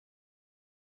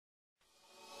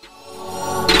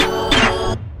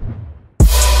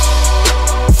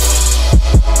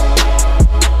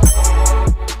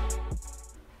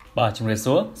Bà chúng tôi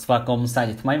số và cùng sai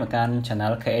dịch máy mà can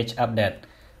channel KH Update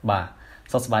bà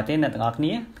sau bài tiếng này ngọt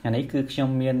nhé ngày ấy cứ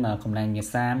trong miền cùng này nhiệt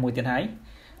xa mùi tiếng Thái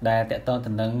đại tệ tôn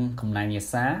tình nâng cùng này nhiệt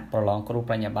xa bảo lòng có rụp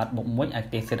ra nhà bát bụng mũi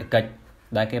ạc tế sẽ được kịch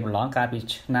đại kê bảo lòng ca bị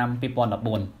nam bị bọn đập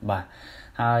buồn bà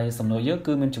hai sầm núi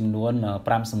cứ miền trùng nuôn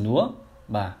pram sầm núa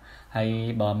bà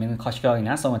hay bờ miền khó chơi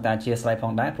ná xong người ta chia slide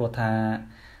phong đá pro tha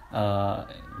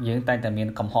dưới tay tại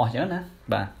miền cầm ho chứ nè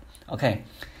bà ok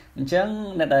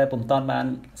chẳng nên đâyผมตอน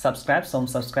bạn subscribe xong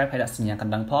subscribe hay đặtสัญญาณกัน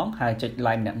ดังพ้องให้จุดไล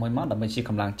ค์เนี่ยมวยมอดดำเนินชีวิต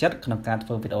กำลังจัดขนมการ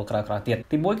ฝึกวิดีโอกระเตียด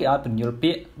ที่มวยกี่ออดเป็นยูโร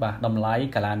ปีบ่าดำไลค์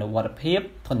กาลาโนวัตเพียบ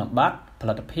ทนบัตผ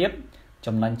ลิตเพียบจ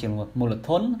ำนวนจำนวนมูล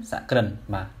ทุนสะเกิน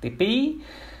มาที่ปี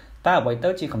ตาไว้เตอ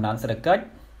ร์จีกำลังเสด็จกิจ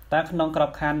ตาขนมกรอ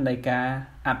บคันในการ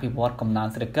อภิวัตกำลัง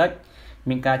เสด็จกิจ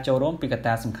มีการโจร่วมปีกต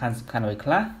าสำคัญไว้ค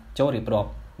ลาโจรีบรอบ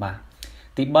มา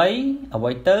ที่ใบเอาไว้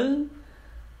เตอร์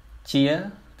เชีย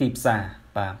ตีบซา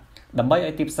บ่าดับเบิลไอ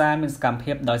ติปซามีสกัมเ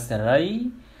พียบโดยเสรี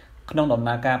ขนมดำน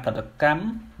าการปฏิกรรม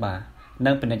บ่าเ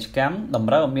นื่องเป็นกิจกรรมดำ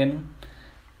เริ่มมี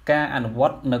การอนุวั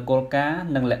ตในกลไก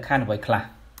หนึ่งแหลกขั้นไว้คลา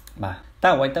บ่าถ้า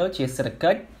ไว้เตอร์เชียเศรษฐ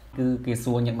กิจคือกิจ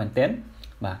ส่วนอย่างเหมือนเต้น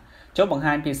บ่าโจ้บาง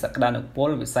ฮันพิสักดานอุปโภค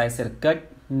วิสัยเศรษฐกิจ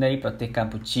ในประเทศกัม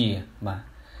พูชีบ่า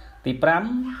ตีพร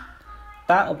ำ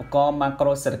ตาอุปกรณ์มาโคร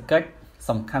เศรษฐกิจ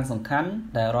สำคัญ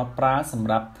ได้รับปราสำ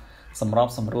หรับส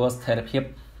ำรวจเทเลเพียบ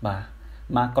บ่า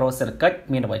มาโครเศรษฐกิจ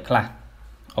มีอะไรคลา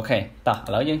โอเคต่อ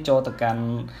แล้วยังโจทย์การ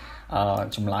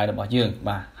จุ่มลายระบบยืง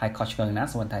บ่าให้คอชเกินนะ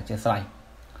สมมติถ่ายเจอสไลด์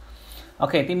โอ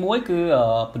เคที่มุ้ยคือ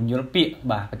ปุ่นยูโรปี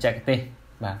บ่าปัจจัยกันเต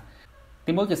บ่า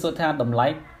ที่มุ้ยคือส่วนทางดำไล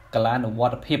กาลาโนวั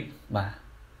ตเพียบบ่า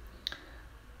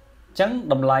จัง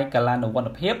ดำไลกาลาโนวัต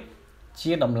เพียบเ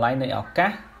ชี่ยดำไลในออกกะ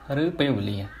หรือเปลวเ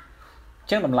ลีย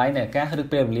จังดำไลในออกกะหรือ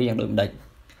เปลวเลียอย่างเดิมเด็ก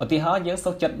ปกติเขาเยอะสุ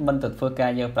ดจัดมันติดเฟื่องกา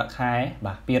ยเยอะประคายบ่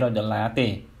าปีเราเดลาเต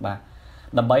บ่า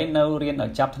ดับเบิลเนเรียนở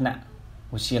จับถนัด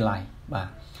วิชาลัยบ่า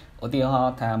อุติhọ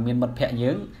ทำมีนมันแพะเย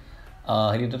อะ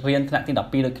เรียนถนัดที่ดับ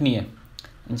ปีเลยขี้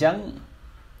จัง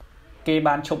เกี่ยบ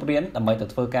านชบเรียนดับเบิลตัด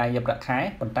เฟื่องกายเยอะประคาย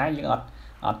ปัจจัยยังอ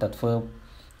ดตัดเฟื่อง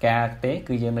กายเตะ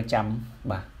คือยังในจำ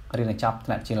บ่าเรียนในจับถ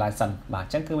นัดวิชาลัยสันบ่า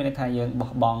จังคือในไทยยัง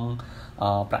บอง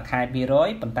ประคายปีร้อย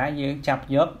ปัจจัยยังจับ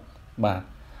เยอะบ่า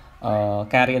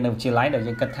การเรียนในวิชาลัยเดี๋ยว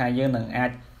ยังกระทายเยอะหนึ่งอา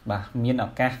จบ่ามีนออ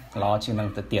กกะรอชื่อหนึ่ง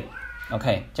ตัวเตียดโอเค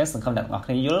จังสังคมดักออกใ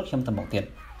นยุโรปชมตำบกเตียด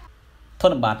ท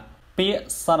นบัตรเปีย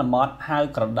ซอนมอดไฮ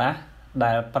กระดาได้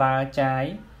ปลาใจ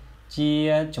เจีย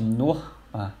จุ่มนัว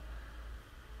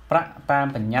ประตาม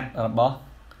ปัญญาระบบ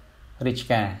ริช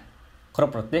กาครบ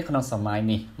ประเทศขนมสมัย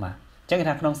นี้มาจังที่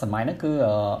ทางขนมสมัยนั่นคือ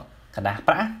กระดาษป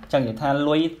ระจังที่ทาง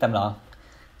ลุยตำหนอ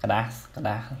กระดา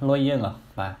ษลุยเยอะเหรอ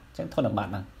มาจังทนบัตร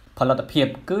นั่นพอเราตะเพียบ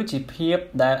คือจีเพียบ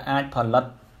ได้อาจพอลัด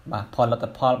มาพอเราตะ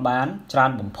พอบ้านจาน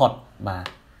บุ๋มพอดมา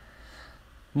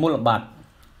มูลบัตร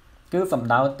คือส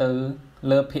ำดาวtừเ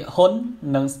ลือเพียหน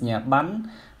หนึ่งสัญญาบัน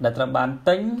ได้ตระบาน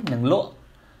ติ้งหนึ่งลุ่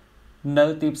เนื้อ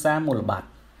ตีบซามูลบัตร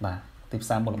มาตีบซ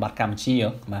ามูลบัตรกำชีเหรอ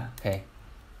มาโอเค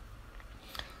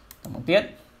ต่อมาเตี้ย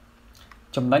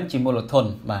จำนั้นจีมูลทน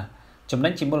มาจำนั้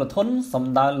นจีมูลทนส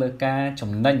ำดาวเลือกาจ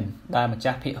ำนั้นได้มาจ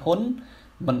ากเพียหน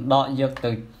มันดอกเยอะtừ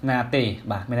นาเต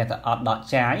บ่าไม่ได้แต่อดดอก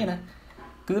ใจนะ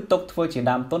cứ tục thôi chỉ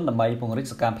đam tốt là mấy vùng rít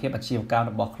cam hiệp chiều cao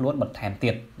được bọc luôn bật thèm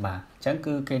tiệt mà chẳng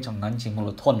cứ cái trongนั้นchỉ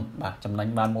một thôn mà trongนั้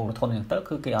นban một thônอย่างtớ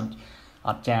cứ cái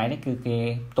ọt trái đấy cứ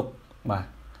cái tục mà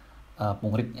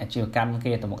vùng rít chiều cao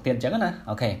kia từ một tiền chẳng nè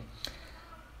ok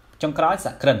trong cái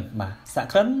xạ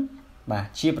cẩn mà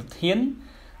chia bật thiến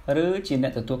rứ chỉ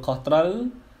nhận từตัวkhó tới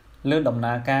lươn đồng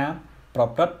na cá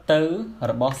prop rất tứ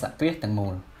rồi bỏ xạ tuyết từng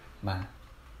mùa mà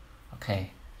ok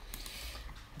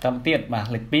trong tiệt mà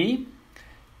lịch bí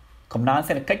กำลังเศ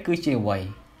รษฐกิจคือเชียร์ไว้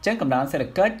จังกำลังเศรษฐ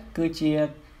กิจคือเชียร์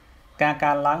ก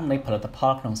ารล้างในผลิตภั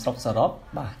ณฑ์ของสรบ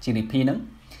บ่า GDP นั้น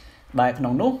ได้ขน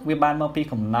มนุ๊กวิบาลมาปี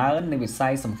กำลังในวิสั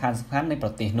ยสำคัญในปร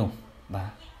ะเทศนุ๊กบ่า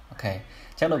โอเค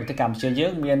จังโดยกิจกรรมเชียร์เยอ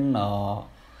ะมี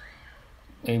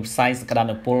วิสัยสกัดใ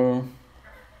นปู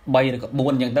ใบหรือกับบุ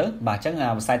ญอย่างเด้อบ่าจัง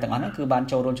วิสัยต่างๆนั้นคือบานโ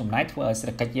จรนจมไหนทั่วเศรษ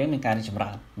ฐกิจเยอะในการจำรา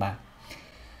บ่า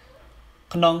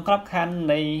ขนมครอบครัน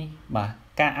ในบ่า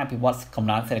การอภิวัตกำ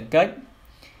ลังเศรษฐกิจ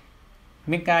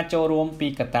มีการโจรวมปี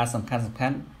กตาสำคั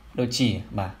ญโดยจี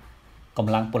บ่าก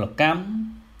ำลังพลกรรม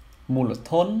มูล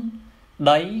ทนไ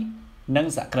ด้นั่ง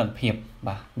สะเกินเพียบ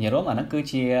บ่าอย่ารู้ว่านั่นคือเ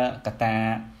ชียกตา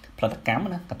ผลิตกรรม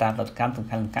นะกตาผลิตกรรมสำ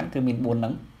คัญคือมีบุญ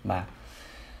นั้นบ่า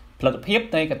ผลิตเพียบ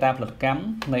ในกตาผลิตกรรม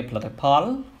ในผลิตพอล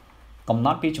กำหน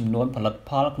ดปีจำนวนผลิตพ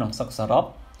อลขนมสรบ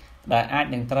ได้อาจ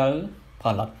ยังเท่าผ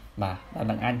ลิตบ่าได้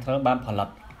ดังอาจเท่าบ้านผลิต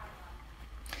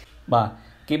บ่า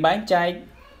กี่ใบใจ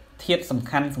เทียบสำ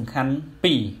คัญ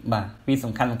ปีบ่าปีส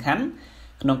ำคัญ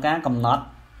ขนมการกำหนด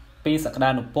ปีสักดา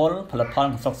นุปลผลิตพร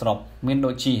ของสรบเมียนโด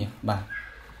จีบ่า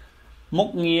មុខ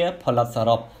ងារផលិតស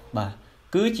រុបបាទ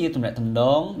គឺជាទំនាក់ទំន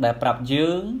ងដែលប្រាប់យើ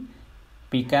ង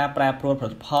ពីការប្រែប្រួលផលិ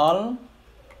តផល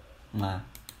បាទ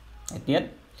ហើយទៀត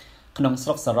ក្នុងស្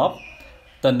រុកសរុប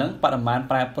ទៅនឹងបរិមាណ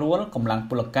ប្រែប្រួលកម្លាំង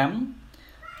ពលកម្ម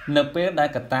នៅពេលដែល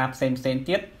កត្តាផ្សេង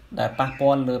ទៀតដែលប៉ះពា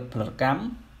ល់លើផលិតកម្ម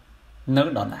នៅ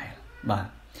ដដែលបាទ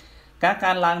ការ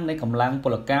កើនឡើងនៃកម្លាំងព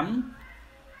លកម្ម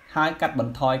ហើយកាត់ប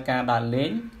ន្ថយការដើរលេ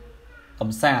ង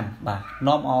កំសាន្តបាទ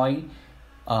នាំឲ្យ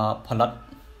ផលិត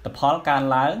ផលកើន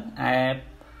ឡើងឯ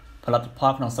ផលិតផ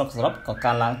លក្នុងស្រុកសរុបក៏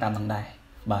កើនឡើងតាមនឹងដែរ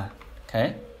បាទអូខេ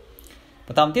ប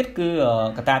ន្តទៀតគឺ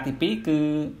កត្តាទី2គឺ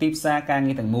ទីផ្សារការ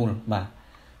ងារទាំងមូលបាទ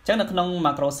អញ្ចឹងនៅក្នុង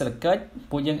macro សេដ្ឋកិច្ច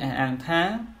ពួកយើងអះអាងថា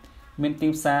មានទី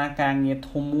ផ្សារការងារ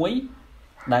ធំមួយ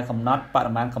ដែលកំណត់ប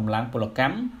រិមាណកម្លាំងពលក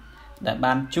ម្មដែល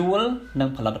បានជួលនិង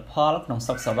ផលិតផលក្នុងស្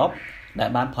រុកសរុបដែល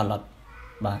បានផលិត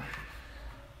បាទ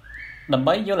ដើម្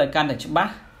បីយល់ឲ្យកាន់តែច្បា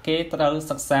ស់គេត្រូវ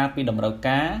សិក្សាពីតម្រូវ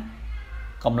ការ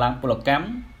កម្លាំងពលកម្ម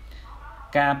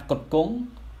ការផ្គត់ផ្គង់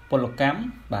ពលកម្ម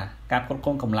បាទការផ្គត់ផ្គ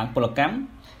ង់កម្លាំងពលកម្ម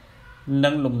និ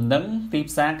ងលំនឹងទី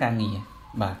ផ្សារការងារ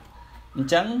បាទអញ្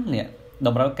ចឹងនេះត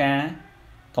ម្រូវការ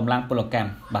កម្លាំងពលកម្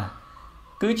មបាទ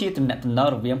គឺជាទំនាក់ទំនង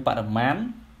រវាងបរិមាណ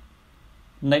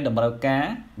នៃតម្រូវការ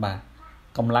បាទ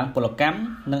កម្លាំងពលកម្ម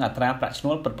និងអត្រាប្រាក់ឈ្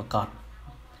នួលពិតប្រាកដ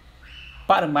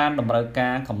បរិមាណតម្រូវកា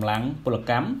រកម្លាំងពល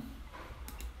កម្ម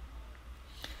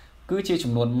គឺជា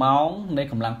ចំនួនម៉ោងនៃ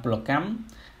កម្លាំងពលកម្ម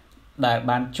ដែល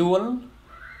បានជួល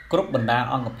គ្រប់បណ្ដា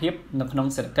អង្គភាពនៅក្នុង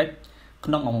សេដ្ឋកិច្ច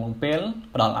ក្នុងអំឡុងពេល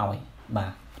ផ្ដល់ឲ្យបា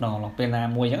ទក្នុងអំឡុងពេលណា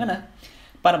មួយអញ្ចឹងណា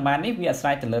បរិមាណនេះវាអាស្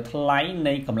រ័យទៅលើថ្លៃ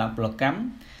នៃកម្លាំងពលកម្ម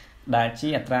ដែលជា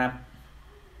អត្រា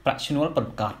ប្រាក់ឈ្នួលពិត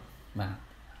ប្រាកដបាទ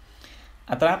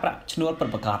អត្រាប្រាក់ឈ្នួលពិត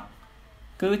ប្រាកដ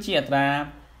គឺជាអត្រា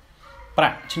ប្រា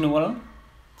ក់ឈ្នួល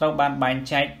ត្រូវបានបែង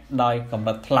ចែកដោយកម្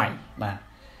រិតថ្លៃបាទ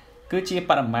គឺជា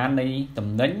បរិមាណនៃទំ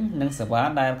និញនិងសេវា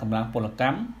ដែលកម្លាំងពលក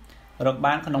ម្មរក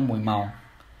បានក្នុង1ម៉ោង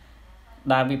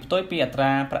ដែលវាផ្ទុយពីអត្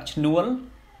រាប្រាក់ឈ្នួល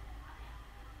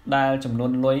ដែលចំនួ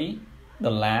នលុយ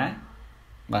ដុល្លារ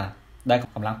បាទដែល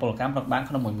កម្លាំងពលកម្មរកបាន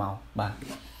ក្នុង1ម៉ោងបាទ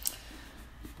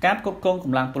ការផ្គត់ផ្គង់ក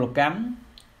ម្លាំងពលកម្ម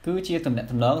គឺជាទំនាក់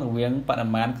ទំនងរវាងបរិ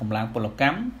មាណកម្លាំងពលក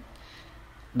ម្ម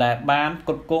ដែលបានផ្គ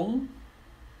ត់ផ្គង់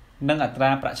និងអត្រា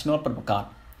ប្រាក់ឈ្នួលពិតប្រាកដ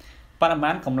បរិមា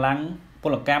ណកម្លាំងព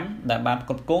លកម្មដែលបានផ្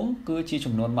គត់ផ្គង់គឺជា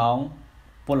ចំនួនម៉ោង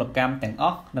ពលកម្មទាំងអ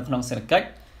ស់នៅក្នុងសេដ្ឋកិច្ច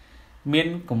មាន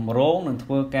គម្រោងនឹងធ្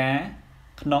វើការ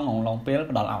ក្នុងអំឡុងពេល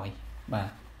ផ្ដល់ឲ្យបាទ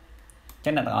អញ្ចឹ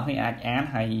ងអ្នកទាំងអស់នេះអាចអាន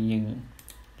ហើយយើង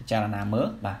ពិចារណាមើល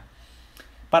បាទ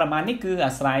បរិមាណនេះគឺ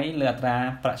អាស្រ័យលើអត្រា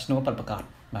ប្រាក់ឈ្នួលពិតប្រាកដ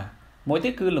បាទមួយទៀ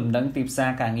តគឺលំនឹងទីផ្សារ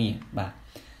ការងារបាទ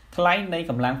ថ្លៃនៃ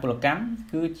កម្លាំងពលកម្ម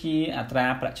គឺជាអត្រា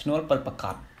ប្រាក់ឈ្នួលពិតប្រាក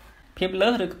ដភាពលើ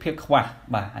សឬភាពខ្វះ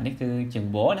បាទអានេះគឺជា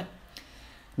វោណា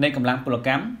នៃកម្លាំងពលក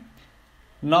ម្ម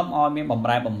នាំឲ្យមានបំ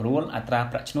រែបំរួលអត្រា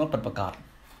ប្រាក់ឈ្នួលពិតប្រាកដ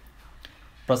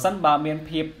ប្រសិនបើមាន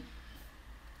ភាព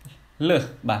លើស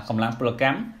បាទកម្លាំងពលក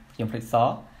ម្មខ្ញុំភ្លេចស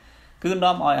គឺ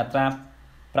នាំឲ្យអត្រា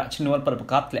ប្រាក់ឈ្នួលពិតប្រា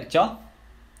កដធ្លាក់ចុះ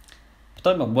ផ្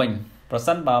ទុយមកវិញប្រ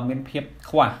សិនបើមានភាព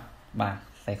ខ្វះបាទ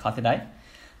ស្អីខុសទៀតដែរ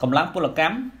កម្លាំងពលក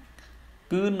ម្ម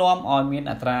គឺនាំឲ្យមាន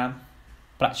អត្រា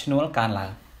ប្រាក់ឈ្នួលកើនឡើ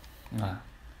ងបាទ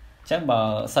អញ្ចឹងបើ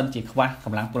សិនជាខ្វះក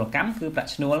ម្លាំងពលកម្មគឺប្រាក់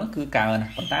ឈ្នួលគឺកើន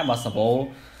ប៉ុន្តែបើសវោ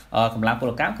កម្លាំងព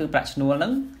លកម្មគឺប្រាក់ឈ្នួលនឹ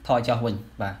ងថយចុះវិញ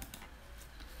បាទ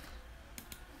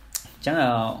អញ្ចឹង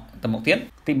ទៅមុខទៀត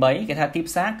ទី3គេថាទី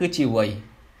ផ្សារគឺជាអ្វី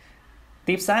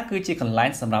ទីផ្សារគឺជាកន្លែង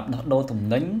សម្រាប់ដោះដូរទំ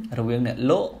និញរវាងអ្នក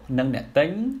លក់និងអ្នកទិញ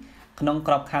ក្នុង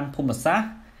ក្របខ័ណ្ឌភូមិសាស្ត្រ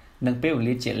និងពេលវេ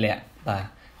លាជាក់លាក់បាទ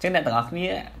អញ្ចឹងអ្នកទាំងអស់គ្នា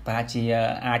ប្រហែលជា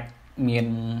អាចមាន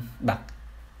បាក់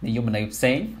និយមន័យផ្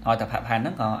សេងឲ្យតែផានហ្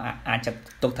នឹងក៏អាចចាត់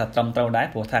ទុកថាត្រឹមត្រូវដែរ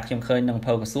ព្រោះថាខ្ញុំឃើញនៅអំ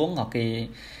ពើក្រសួងក៏គេ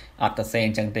អត់ទៅសេអ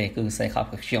ញ្ចឹងទេគឺសេខុស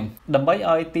ពីខ្ញុំដើម្បី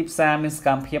ឲ្យទីផ្សារមានសក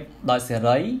ម្មភាពដោយសេ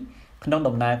រីក្នុង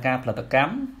ដំណើរការផលិតក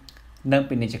ម្មនិង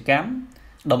ពាណិជ្ជកម្ម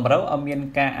តម្រូវឲ្យមាន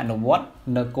ការអនុវត្ត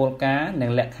នៅគោលការណ៍និង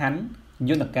លក្ខខណ្ឌ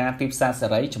យន្តការទីផ្សារសេ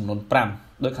រីចំនួន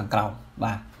5ដូចខាងក្រោម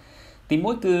បាទទី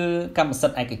1គឺកម្មសិ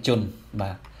ទ្ធិឯកជន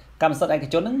បាទកម្មសិទ្ធិឯក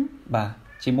ជនហ្នឹងបាទ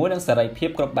ជាមួយនឹងសេរីភាព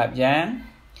គ្រប់បែបយ៉ាង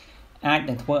អាច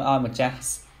នឹងធ្វើឲ្យម្ចាស់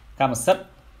កម្មសិទ្ធិ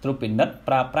ត្រួតពិនិត្យ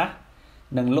ប្រើប្រាស់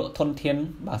និងលក់ធនធាន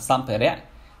បាទសម្ភារៈ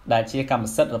ដែលជាកម្ម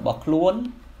សិទ្ធិរបស់ខ្លួន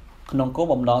ក្នុងគោល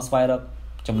បំណងស្វែងរក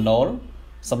ចំណូល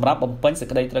សម្រាប់បំពេញសេច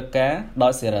ក្តីត្រូវការដោ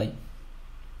យសេរី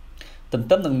ទន្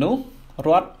ទឹមនឹងនោះរ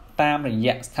ដ្ឋតាមរ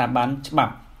យៈស្ថាប័នច្បា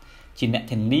ប់ជាអ្នក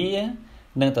ធានា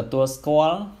និងទទួលស្គា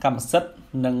ល់កម្មសិទ្ធិ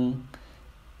និង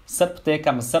សិទ្ធិផ្ទេរក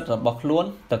ម្មសិទ្ធិរបស់ខ្លួន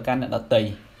ទៅកាន់អ្នកដទៃ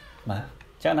បាទ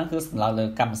អញ្ចឹងហ្នឹងគឺសំដៅលើ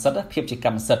កម្មសិទ្ធិភាពជាក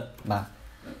ម្មសិទ្ធិបាទ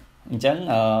អញ្ចឹង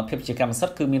ភាពជាកម្មសិទ្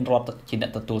ធិគឺមានរដ្ឋជាអ្ន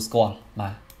កទទួលស្គាល់បា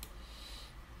ទ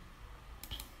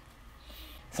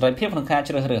សេរីភាពក្នុងការ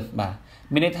ជ្រើសរើសបាទ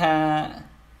មានន័យថា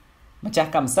ម្ចាស់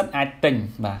កម្មសិទ្ធិអាចទិញ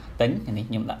បាទទិញនេះ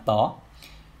ខ្ញុំដាក់ត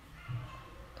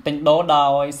ទិញដូរដោ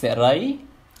យសេរី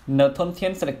នៅធនធា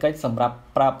នសេដ្ឋកិច្ចសម្រាប់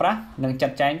ប្រើប្រាស់និងចា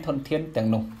ត់ចែងធនធានទាំង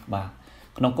នោះបាទ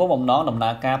ក្នុងគោលបំណងដំណើ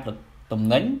រការទំ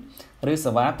និញឬ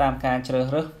សេវាតាមការជ្រើស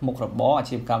រើសមុខរបរអា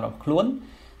ជីវកម្មរបស់ខ្លួន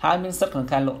ហើយមានសិទ្ធិក្នុង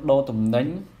ការលក់ដូរទំនិញ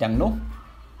ទាំងនោះ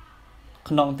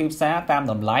ក្នុងទីផ្សារតាម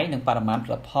តម្លៃនិងបរិមាណផ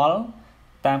លិតផល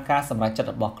តាមការសម្រេចចិត្ត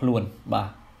របស់ខ្លួនបាទ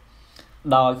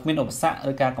ដោយគ្មានឧបសគ្គ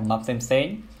ឬការកំណត់ផ្សេង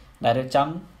ៗដែលរៀបចំ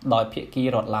ដោយភាគី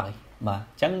រដ្ឋឡើយបាទ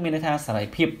អញ្ចឹងមានន័យថាសេរី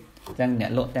ភាពទាំងអ្នក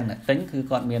លក់ទាំងអ្នកទិញគឺ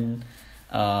គាត់មាន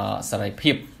សេរី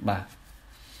ភាពបាទ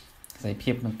សេរី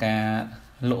ភាពក្នុងការ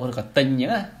លក់ឬក៏ទិញអញ្ចឹ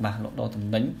ងណាបាទលក់ដូរទំ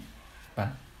និញបា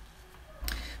ទ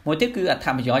មួយទៀតគឺអត្ថ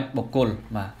ប្រយោជន៍បុគ្គល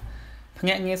បាទភ្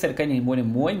នាក់ងារសេដ្ឋកិច្ចនីមួយ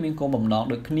ៗមានគោលបំណង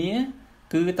ដូចគ្នា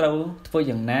គឺត្រូវធ្វើ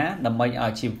យ៉ាងណាដើម្បីឲ្យអា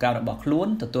ជីវកម្មរបស់ខ្លួន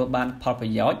ទទួលបានផលប្រ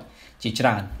យោជន៍ជាច្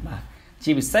រើនបាទ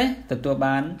ជាពិសេសទទួល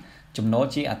បានចំណូល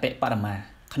ជាអតិបរមា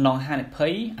ក្នុងហានិភ័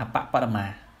យអបបរមា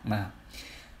បាទ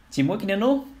ជាមួយគ្នា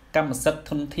នោះកម្មសិទ្ធិ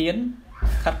ធនធាន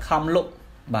ខិតខំលក់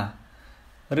បាទ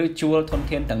ឬជួលធន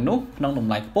ធានទាំងនោះក្នុងត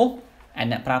ម្លៃខ្ពស់ឯ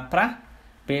អ្នកប្រើប្រាស់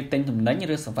ពេលទិញទំនិញ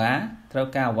ឬសេវាត្រូវ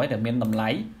ការអ្វីដែលមានតម្លៃ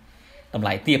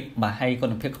ទាបបាទហើយគុ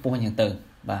ណភាពខ្ពស់យ៉ាងទៅ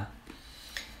បាទ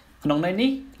ក្នុងន័យនេះ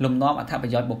លំនាំអត្ថប្រ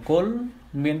យោជន៍បុគ្គល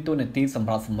មានតួនាទីសម្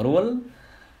រាប់សម្រួល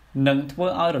និងធ្វើ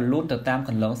ឲ្យរលូនទៅតាមគ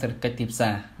ន្លងសេដ្ឋកិច្ចទីផ្សា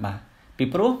របាទពី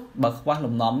ព្រោះបើខ្វះ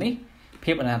លំនាំនេះ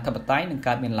ភាពអនាធិបតេយ្យនឹង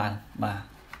កើតមានឡើងបាទ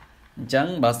អញ្ចឹង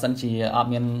បើសិនជាអត់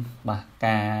មានបាទ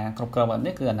ការគ្រប់គ្រងបែប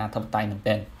នេះគឺអនាធិបតេយ្យមែន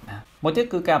ទែនបាទមួយទៀត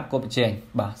គឺការប្រកួតប្រជែង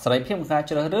បាទសេរីភាពក្នុងការ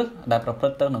ជ្រើសរើសដែលប្រព្រឹ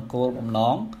ត្តទៅនឹងគោលបំណ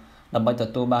ងដើម្បីទ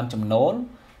ទួលបានចំណូល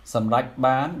សម្រាប់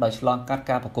បានដោយឆ្លងកាត់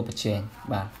ការប្រកួតប្រជែង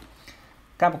បាទ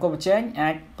ការប្រកួតប្រជែងអា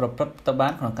ចប្រព្រឹត្តទៅបា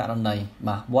នក្នុងករណី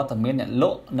បាទវត្តមានអ្នកល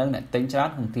ក់និងអ្នកទិញច្រើន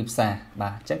ក្នុងទីផ្សារបា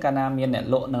ទអញ្ចឹងកាលណាមានអ្នក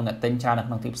លក់និងអ្នកទិញច្រើននៅ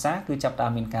ក្នុងទីផ្សារគឺចាប់ផ្ដើ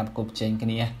មមានការប្រកួតប្រជែងគ្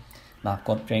នាបាទប្រ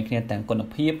កួតប្រជែងគ្នាទាំងគុណ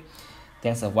ភាព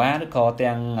ទាំងសេវាឬក៏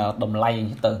ទាំងតម្លៃអញ្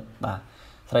ចឹងទៅបាទ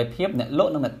សេរីភាពអ្នកល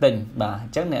ក់និងអ្នកទិញបាទអ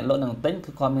ញ្ចឹងអ្នកលក់និងអ្នកទិញ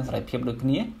គឺគាត់មានសេរីភាពដូចគ្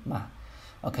នាបាទ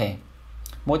អូខេ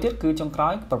មួយទៀតគឺចុងក្រោ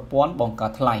យប្រព័ន្ធបង្កើ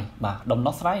តថ្លៃបាទដំ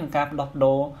ណោះស្រាយក្នុងការផ្ដោះប្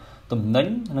ដូរទំនិញ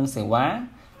និងសេវា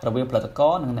រវាងផលិតក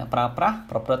រនិងអ្នកប្រើប្រាស់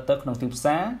ប្រព្រឹត្តទៅក្នុងទីផ្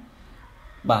សារ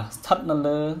បាទស្ថិតនៅ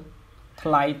លើថ្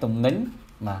លៃទំនិញ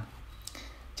បាទ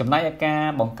ចំណែកឯការ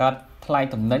បង្កើតថ្លៃ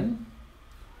ទំនិញ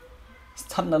ស្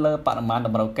ថិតនៅលើបរិមាណត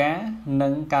ម្រូវការនិ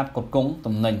ងការផ្គត់ផ្គង់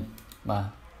ទំនិញបាទ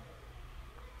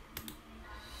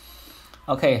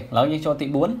អូខេឥឡូវយើងចូលទី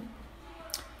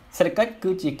4សេដ្ឋកិច្ច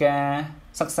គឺជាការ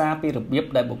សិក្សាពីរបៀប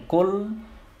ដែលបុគ្គល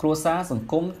គ្រួសារសង្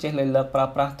គមចេះលើកប្រើ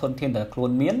ប្រាស់ធនធានដែលខ្លួ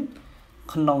នមាន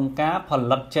ក្នុងការផ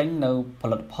លិតចេញនៅផ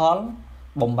លិតផល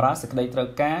បម្រើសេចក្តីត្រូវ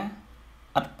ការ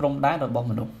ឥតព្រំដែនរបស់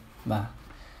មនុស្សបាទ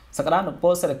សក្តានុព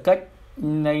លសេដ្ឋកិច្ច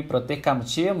នៃប្រទេសកម្ពុ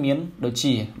ជាមានដូច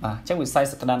ជាបាទអញ្ចឹងវិស័យ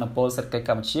សក្តានុពលសេដ្ឋកិច្ច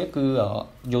កម្ពុជាគឺ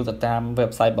យោងទៅតាម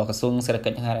website របស់ក្រសួងសេដ្ឋកិ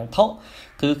ច្ចនិងហិរញ្ញវត្ថុ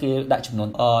គឺគេដាក់ចំនួន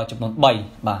3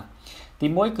បាទទី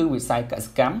1គឺវិស័យក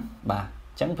សិកម្មបាទ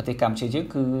អញ្ចឹងប្រទេសកម្ពុជាយើង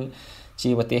គឺជា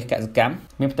ប្រទេសកសិកម្ម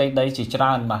មានផ្ទៃដីជាច្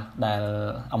រើនបាទដែល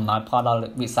អំណោយផលដល់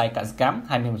វិស័យកសិកម្ម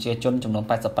ហើយមានប្រជាជនចំនួន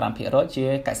 85% ជា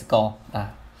កសិករបាទ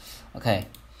អូខេ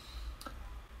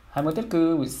ហើយមួយទៀតគឺ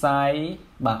វិស័យ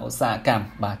បាទឧស្សាហកម្ម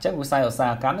បាទអញ្ចឹងវិស័យឧស្សា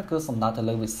ហកម្មនេះគឺសំដៅទៅ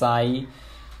លើវិស័យ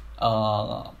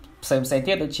ផ្សេង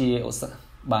ទៀតដូចជាឧ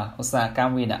ស្សាហក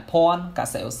ម្មវិនិភ័ណ្ឌក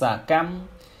សិឧស្សាហកម្ម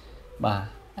បាទ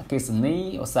អគ្គិសនី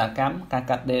ឧស្សាហកម្មការ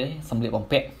កាត់ដេរសម្លៀកបំ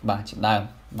ពាក់បាទជាដើម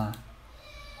បាទ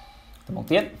ទៅមុខ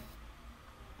ទៀត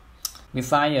វិ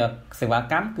ស័យសេវា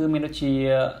កម្មគឺមានដូចជា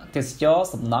ទេសចរ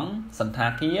សំណង់សន្តា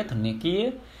គារធនាគារ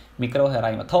មីក្រូហិរ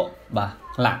ញ្ញវត្ថុបាទ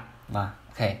ឡាក់បាទ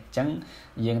អូខេអញ្ចឹង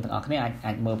យើងទាំងអស់គ្នា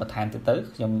អាចមើលបន្ថែមទៅ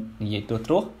ខ្ញុំនិយាយត្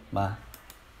រួសបាទ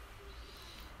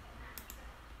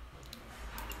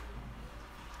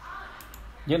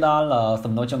យើងដល់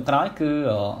សំណួរចុងក្រោយគឺ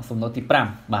សំណួរទី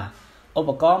5បាទឧប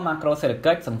ករណ៍ម៉ាក្រូសេដ្ឋ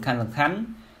កិច្ចសំខាន់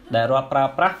ដែលរដ្ឋប្រើ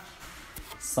ប្រាស់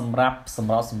សម្រាប់ស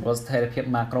ម្របសម្រួលស្ថិរភាព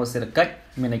ម៉ាក្រូសេដ្ឋកិច្ច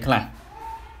មានន័យខ្លះ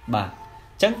បាទ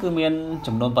អញ្ចឹងគឺមាន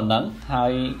ចំនួនប៉ុណ្ណឹងហើ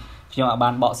យខ្ញុំអាចបា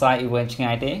នបកស្រាយវែងឆ្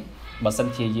ងាយទេបើសិន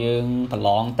ជាយើងប្រឡ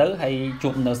ងទៅហើយជួ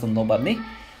បនៅសំណួរបែបនេះ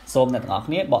សូមអ្នកទាំងអស់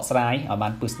គ្នាបកស្រាយឲ្យបា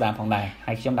នពឹស្ដារផងដែរ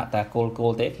ហើយខ្ញុំដាក់តែគោ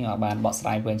លទេខ្ញុំអាចបានបកស្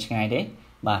រាយវែងឆ្ងាយទេ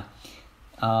បាទ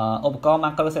ឧបករណ៍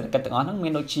ម៉ាក្រូសេដ្ឋកិច្ចទាំងអស់ហ្នឹងមា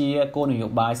នដូចជាគោលនយោ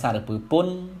បាយសារពើពន្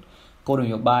ធគោលន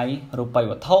យោបាយរូបិយ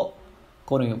វត្ថុ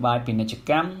គោលនយោបាយពាណិជ្ជ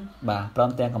កម្មបាទព្រម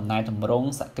ទាំងកំណែតម្រង់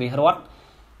សក្តិរដ្ឋ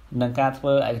និងការធ្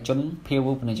វើឯកជនភា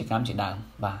វូពាណិជ្ជកម្មជាដើម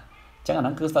បាទអញ្ចឹងអាហ្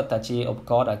នឹងគឺសុទ្ធតែជាឧប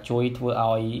ករណ៍ដែលជួយធ្វើ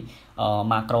ឲ្យ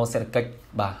ម៉ាក្រូសេដ្ឋកិច្ច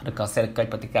បាទឬក៏សេដ្ឋកិច្ច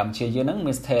ប្រទេសកម្ពុជាយើងហ្នឹង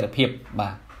មានស្ថិរភាពបា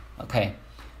ទអូខេ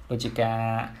ដូចជាការ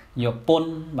យកពន្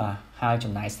ធបាទហើយ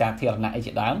ចំណាយសាធារណៈអី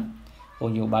ជាដើមគោល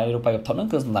នយោបាយរូបិយវត្ថុហ្នឹង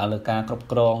គឺសំដៅលើការគ្រប់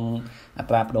គ្រងអ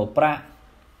ត្រាប្តូរប្រាក់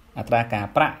អត្រាការ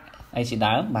ប្រាក់អីជា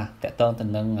ដើមបាទតកតងទៅ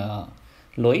នឹង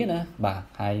លុយណាបាទ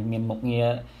ហើយមានមុខងារ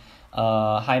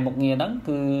hai một nghe đó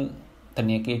cứ tình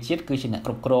nghĩa kia chết cứ chỉ là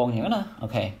cục crong nhớ nè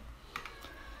ok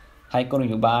hai con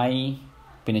nhiều bài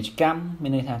về này cam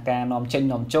bên này thà ca nom chân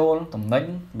nom trôi tầm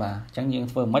đánh và chẳng những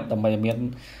vừa mất tầm bài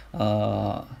miền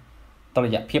tao là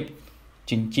giải phép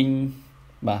chinh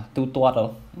và tu toa rồi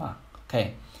mà ok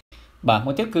bà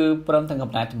một tiếp cứ prom thằng gặp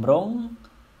lại tầm rống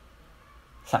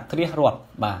sạc kia ruột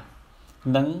bà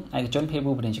nâng ai chốn phê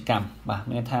bu về này cam bà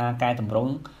bên thà cai tầm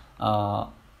rống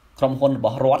trong hôn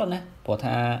bỏ rót đó nè bỏ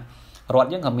tha rót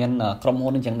những cái miền trong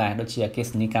hôn chẳng này đôi chia cái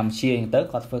sni cam chia tới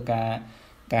có phơi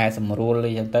ca sầm rùa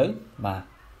lên tới và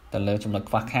từ lời trong lực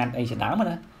phạt khan ấy chỉ đá mà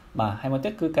nè mà hai mươi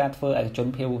tết cứ ca phơi ai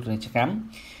chôn phiêu rồi chắc cắm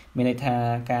mình đây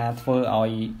tha ca phơi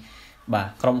oi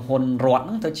bà trong hôn rót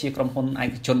tới chia trong hôn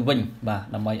ai chôn vinh và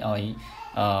làm mấy oi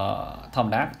thòng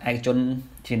đá ai chôn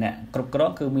chỉ nè cục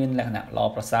đó cứ miền là nè lò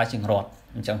prasa chừng rót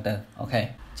chẳng từ ok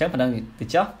chắc phần đây từ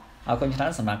trướcเอาคนชั้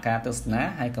นสำหรับการตัวสนะ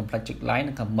ให้กำลังจุดไลค์น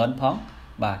ะครับเหมือนพ้อง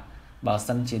บ่าว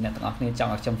สันจีเนี่ยต้องออกนี่จัง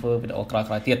ออกจำเฟอร์วิดีโอกร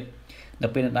อยติดเดี๋ย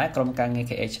วเป็นได้กรมการเงิน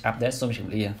KH อัปเดตส่งเฉ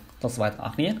ลี่ยต้องสบายต้องอ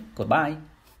อกนี้กดบาย